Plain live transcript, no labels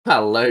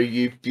Hello,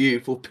 you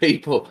beautiful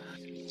people.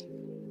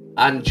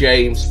 And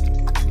James.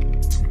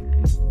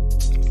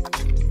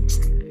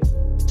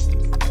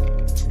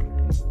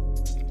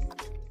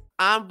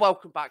 And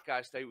welcome back,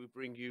 guys. Today we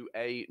bring you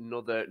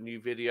another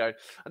new video.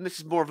 And this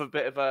is more of a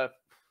bit of a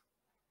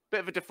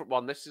different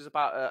one. This is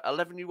about an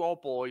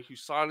 11-year-old boy who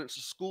silenced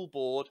a school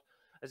board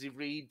as he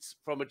reads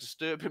from a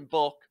disturbing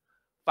book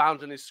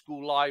found in his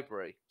school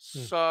library.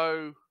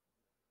 So,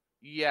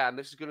 yeah, and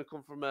this is going to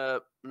come from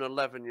an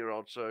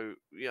 11-year-old. So,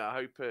 yeah, I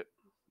hope it...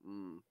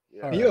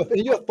 yeah.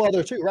 You're a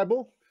father too, right,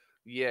 Bull?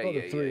 Yeah,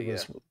 the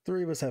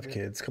three of us have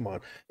kids. Come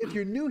on. If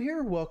you're new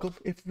here, welcome.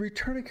 If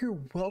returning here,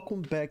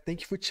 welcome back.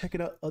 Thank you for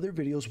checking out other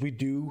videos. We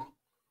do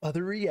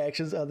other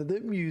reactions other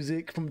than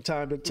music from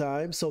time to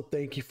time. So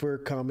thank you for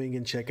coming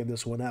and checking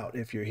this one out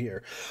if you're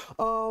here.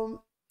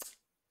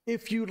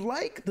 If you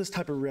like this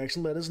type of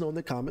reaction, let us know in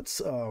the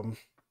comments.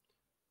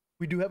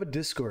 We do have a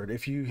Discord.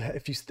 If you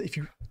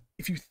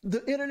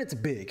the internet's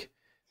big.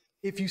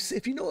 If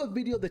you know a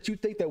video that you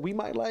think that we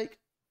might like,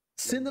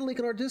 send the link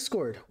in our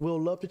Discord. We'll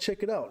love to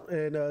check it out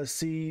and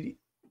see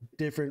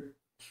different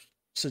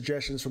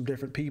suggestions from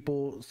different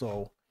people.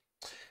 So,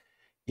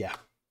 yeah.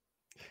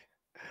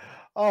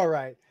 All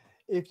right.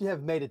 If you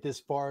have made it this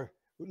far,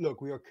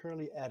 look, we are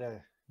currently at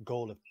a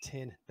goal of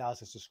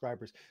 10,000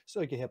 subscribers.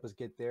 So you can help us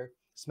get there.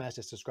 Smash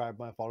the subscribe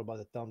button, followed by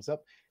the thumbs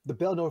up. The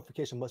bell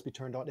notification must be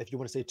turned on if you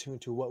want to stay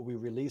tuned to what we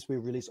release. We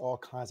release all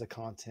kinds of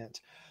content.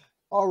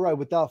 All right,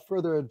 without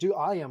further ado,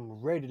 I am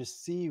ready to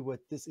see what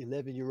this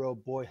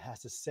 11-year-old boy has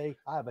to say.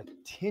 I have a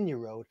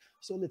 10-year-old,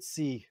 so let's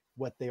see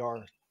what they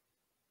are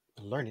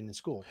learning in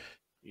school.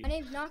 My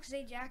name's Knox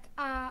Zajac.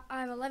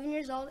 I'm 11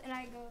 years old, and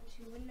I go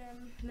to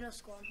Wyndham Middle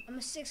School. I'm a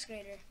 6th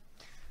grader.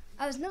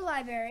 I was in the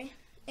library,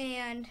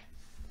 and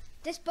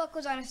this book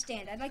was on a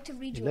stand. I'd like to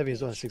read you 11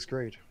 years old in 6th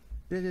grade.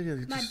 Yeah.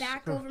 My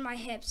back over my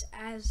hips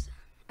as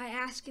I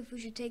ask if we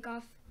should take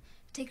our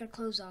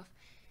clothes off.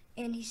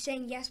 And he's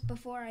saying yes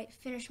before I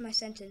finish my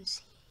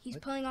sentence. He's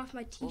pulling off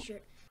my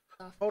t-shirt.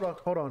 Hold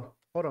on.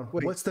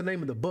 Wait. What's the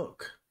name of the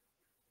book?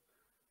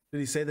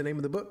 Did he say the name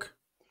of the book?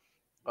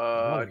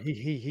 No,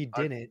 he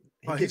didn't.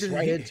 He gets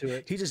right into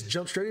it. He just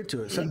jumped straight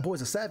into it. Some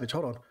boy's a savage.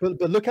 Hold on.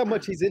 But look how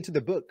much he's into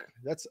the book.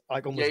 That's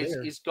like almost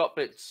there. He's got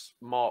bits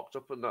marked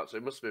up and that, so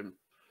it must have been.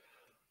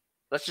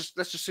 Let's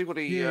just see what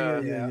he.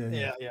 Yeah.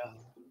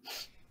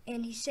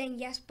 And he's saying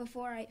yes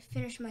before I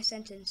finish my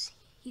sentence.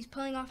 He's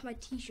pulling off my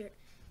t-shirt,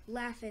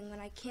 laughing when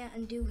I can't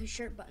undo his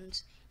shirt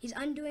buttons. He's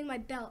undoing my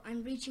belt.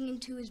 I'm reaching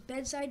into his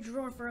bedside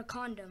drawer for a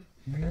condom.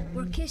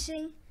 We're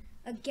kissing.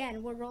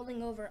 Again, we're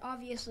rolling over.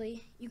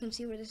 Obviously, you can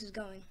see where this is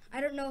going. I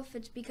don't know if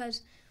it's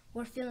because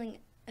we're feeling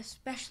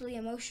especially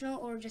emotional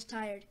or just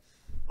tired,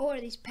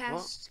 or these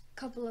past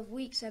couple of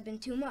weeks have been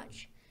too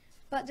much.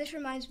 But this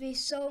reminds me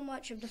so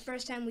much of the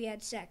first time we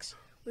had sex.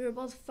 We were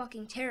both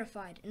fucking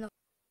terrified.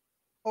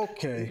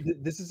 Okay.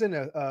 This is in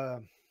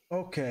a...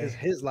 Okay.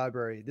 His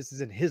library. This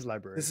is in his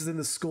library. This is in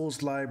the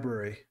school's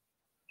library.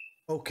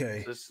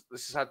 Okay. This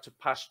has had to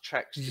pass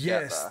checks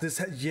together.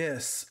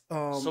 Yes.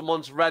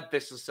 Someone's read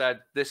this and said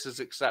this is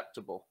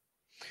acceptable.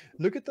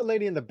 Look at the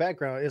lady in the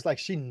background. It's like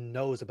she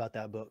knows about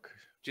that book.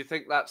 Do you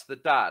think that's the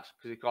dad?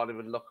 Because he can't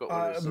even look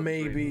up.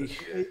 Maybe.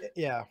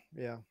 Yeah.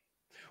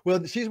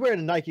 Well, she's wearing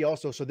a Nike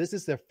also, so this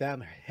is their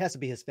family. Has to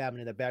be his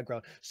family in the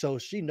background. So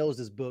she knows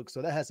this book,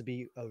 so that has to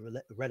be a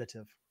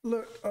relative.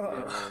 Look.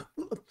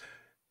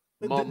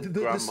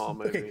 Grandma,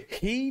 maybe. Okay,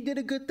 he did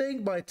a good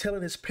thing by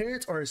telling his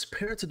parents, or his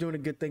parents are doing a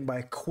good thing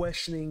by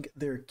questioning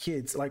their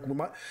kids. Like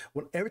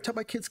every time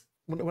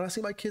when I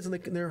see my kids and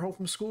they're home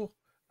from school,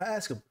 I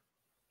ask them,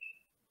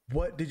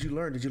 "What did you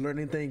learn? Did you learn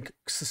anything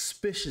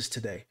suspicious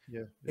today?"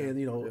 Yeah.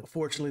 And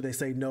fortunately, they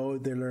say no.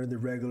 They learn the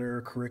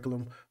regular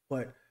curriculum.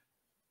 But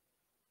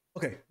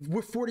okay,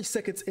 we're 40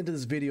 seconds into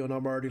this video, and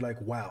I'm already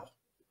like, "Wow."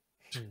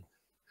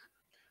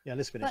 Yeah,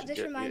 let's finish. But this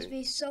reminds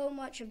me so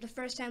much of the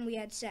first time we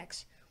had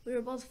sex. We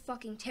were both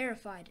fucking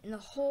terrified, and the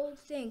whole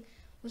thing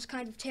was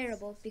kind of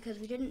terrible because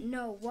we didn't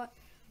know what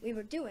we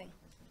were doing.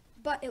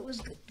 But it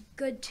was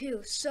good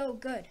too, so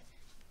good,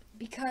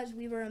 because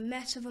we were a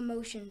mess of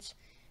emotions,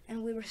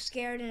 and we were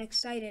scared and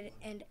excited,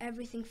 and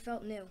everything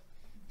felt new.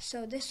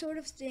 So this sort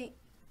of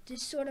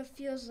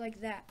feels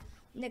like that.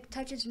 Nick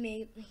touches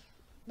me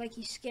like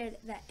he's scared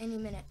that any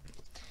minute.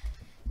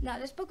 Now,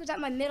 this book was at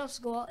my middle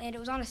school, and it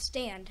was on a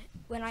stand.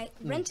 When I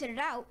rented it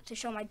out to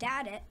show my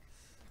dad it,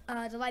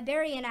 the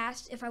librarian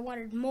asked if I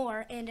wanted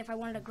more and if I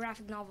wanted a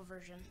graphic novel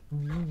version.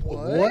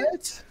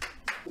 What?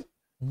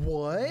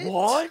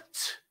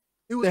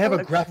 They have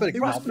a graphic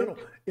novel? No,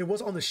 it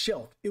was on the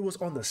shelf. It was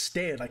on the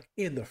stand, like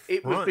in the front.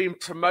 It was being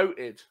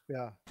promoted.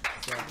 Yeah.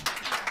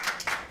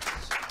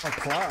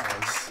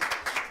 Applause.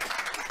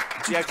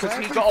 Yeah, because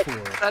he got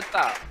said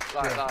that.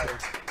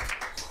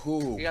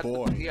 Oh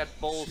boy. He had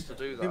balls to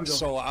do that.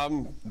 So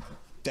I'm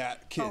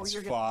that kid's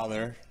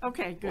father.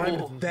 Okay, good.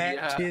 I'm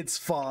that kid's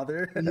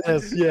father.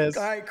 Yes.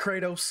 All right,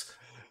 Kratos.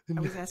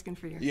 I was asking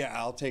for you. Yeah,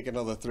 I'll take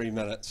another 3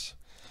 minutes.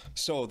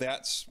 So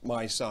that's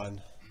my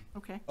son.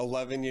 Okay.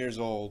 11 years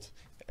old,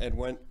 and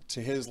went to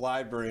his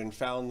library and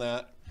found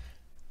that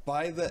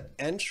by the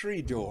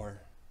entry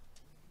door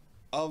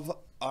of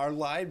our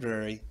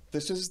library.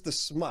 This is the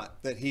smut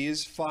that he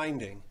is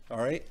finding, all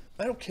right?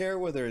 I don't care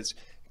whether it's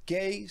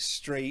gay,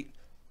 straight,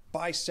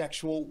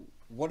 bisexual,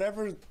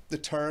 whatever the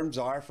terms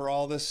are for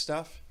all this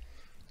stuff.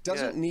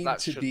 Doesn't need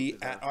to be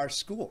at our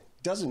school.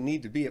 Doesn't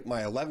need to be at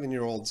my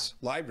 11-year-old's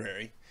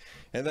library.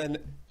 And then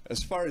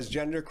as far as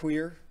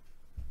genderqueer,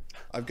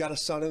 I've got a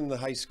son in the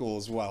high school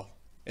as well.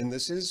 And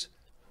this is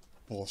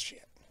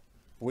bullshit.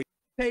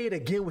 Say it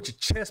again with your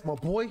chest, my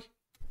boy.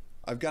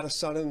 I've got a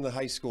son in the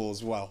high school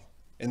as well.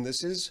 And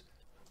this is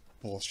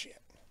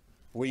bullshit.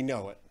 We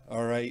know it,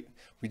 all right?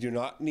 We do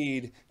not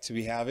need to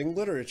be having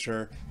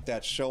literature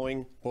that's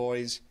showing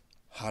boys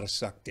how to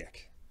suck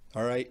dick,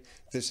 all right?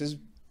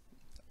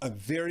 I'm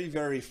very,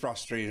 very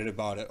frustrated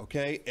about it,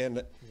 okay?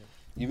 And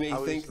you may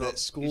think that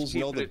schools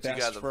know the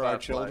best for our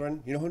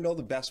children. You know who know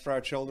the best for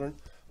our children?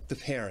 The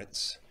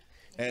parents.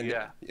 And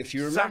if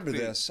you remember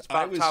this,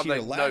 I was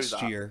here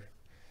last year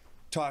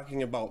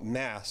talking about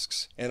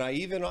masks, and I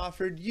even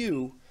offered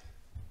you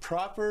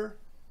proper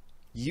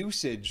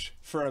usage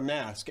for a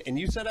mask, and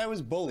you said I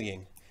was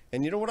bullying.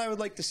 And you know what I would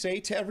like to say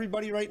to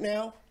everybody right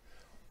now?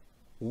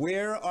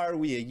 Where are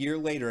we a year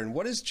later, and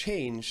what has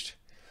changed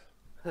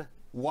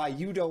why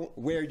you don't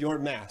wear your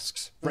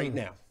masks right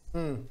now?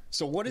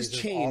 So what has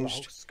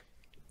changed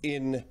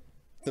in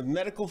the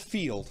medical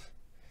field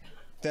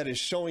that is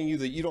showing you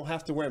that you don't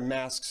have to wear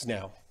masks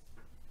now?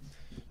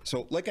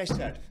 So like I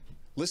said,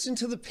 listen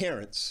to the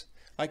parents.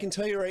 I can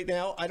tell you right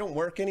now, I don't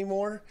work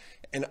anymore,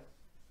 and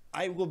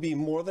I will be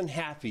more than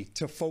happy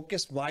to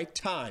focus my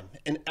time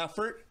and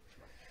effort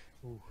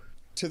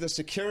to the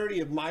security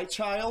of my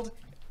child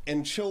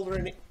and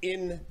children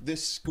in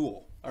this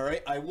school. All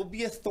right? I will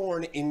be a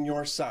thorn in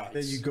your side.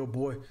 There you go,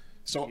 boy.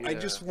 So I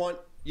just want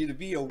you to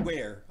be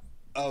aware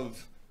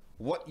of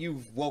what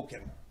you've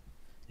woken.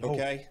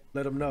 Okay?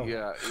 Let him know.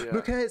 Yeah.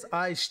 Look how his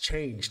eyes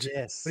changed.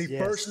 Yes. When he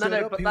yes. first stood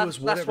up, he was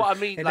whatever. That's what I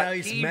mean. And Like, now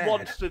he's he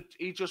mad.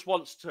 he just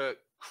wants to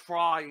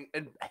cry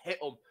and hit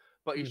him,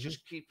 but he's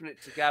just keeping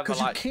it together. 'Cause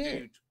you Like,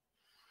 can't.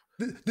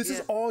 dude, This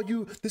is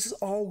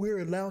all we're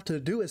allowed to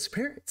do as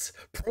parents.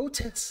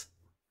 Protest.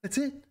 That's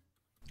it.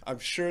 I'm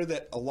sure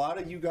that a lot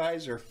of you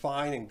guys are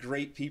fine and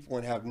great people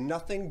and have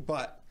nothing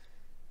but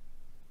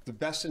the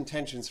best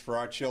intentions for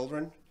our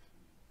children.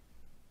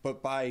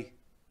 But by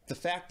the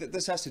fact that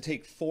this has to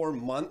take 4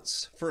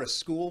 months for a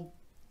school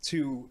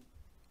to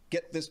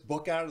get this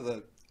book out of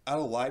the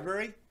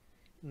library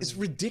is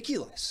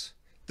ridiculous.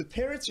 The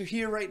parents are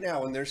here right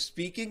now and they're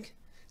speaking,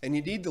 and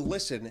you need to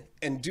listen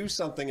and do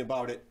something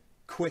about it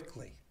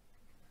quickly.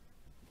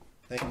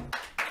 Thank you.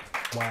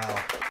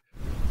 Wow.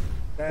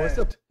 What's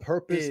the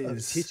purpose of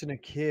is- teaching a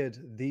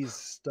kid these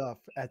stuff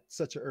at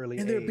such an early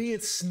age? And they're being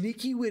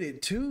sneaky with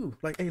it too.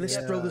 Like, hey, let's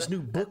throw this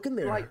new book in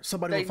there. like,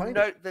 Somebody they will find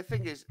know, it. The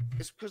thing is,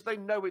 it's because they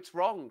know it's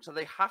wrong, so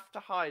they have to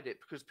hide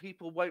it because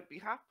people won't be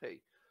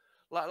happy.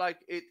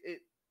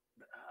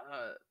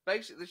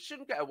 Basically, they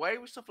shouldn't get away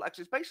with stuff like this.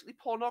 It's basically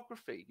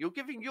pornography. You're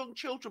giving young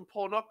children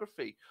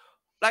pornography.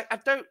 Like, I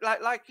don't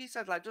like he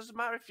said, like, doesn't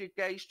matter if you're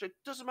gay, straight,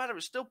 doesn't matter,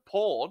 it's still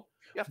porn.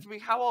 You have to be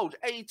how old?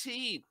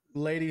 18.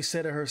 Lady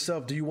said it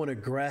herself. Do you want a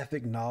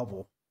graphic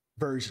novel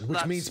version,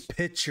 which means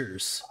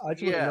pictures? I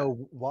just want to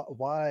know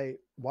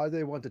why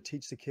they want to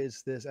teach the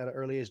kids this at an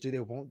early age. Do they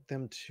want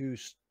them to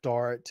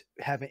start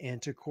having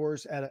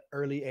intercourse at an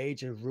early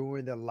age and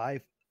ruin their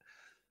life?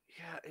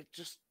 Yeah, it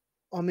just.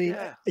 I mean,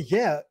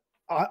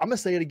 I'm gonna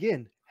say it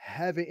again.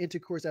 Having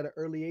intercourse at an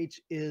early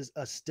age is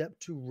a step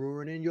to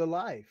ruining your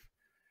life,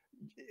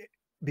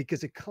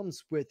 because it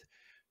comes with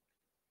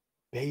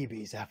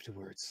babies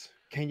afterwards.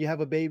 Can you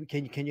have a baby?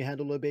 Can you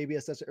handle a baby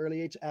at such an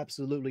early age?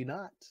 Absolutely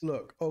not.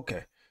 Look,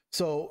 okay.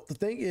 So the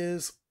thing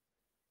is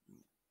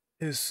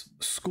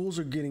schools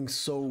are getting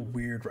so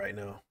weird right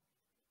now.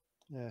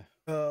 Yeah.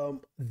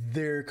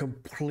 They're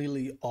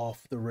completely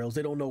off the rails.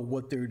 They don't know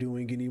what they're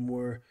doing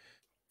anymore.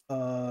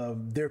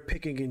 They're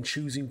picking and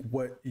choosing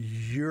what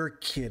your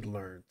kid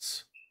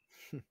learns.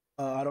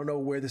 I don't know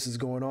where this is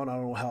going on.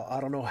 I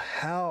don't know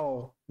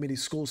how many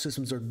school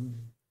systems are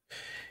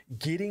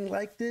getting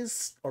like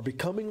this or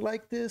becoming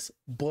like this,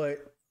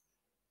 but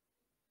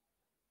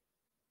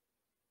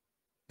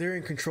they're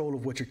in control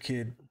of what your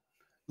kid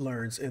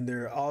learns, and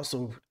they're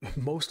also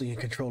mostly in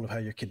control of how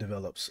your kid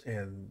develops.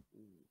 And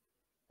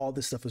all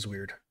this stuff is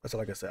weird. That's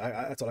all I can say.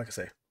 That's all I can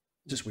say.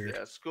 Just weird.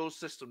 Yeah, school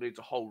system needs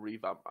a whole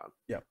revamp, man.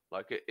 Yeah.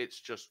 Like, it's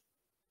just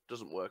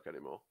doesn't work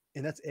anymore.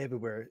 And that's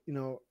everywhere. You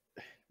know,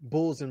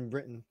 Bulls in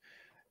Britain,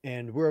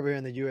 and we're over here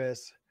in the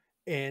U.S.,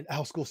 and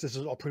our school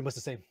systems are pretty much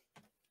the same.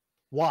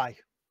 Why?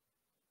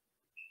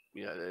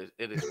 Yeah,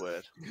 it is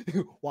weird.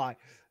 Why?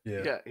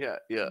 Yeah.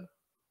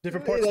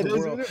 Different parts of the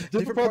world.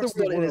 Different parts of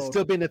the world, and it's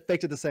still being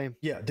affected the same.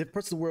 Yeah, different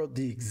parts of the world,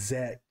 the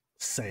exact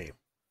same.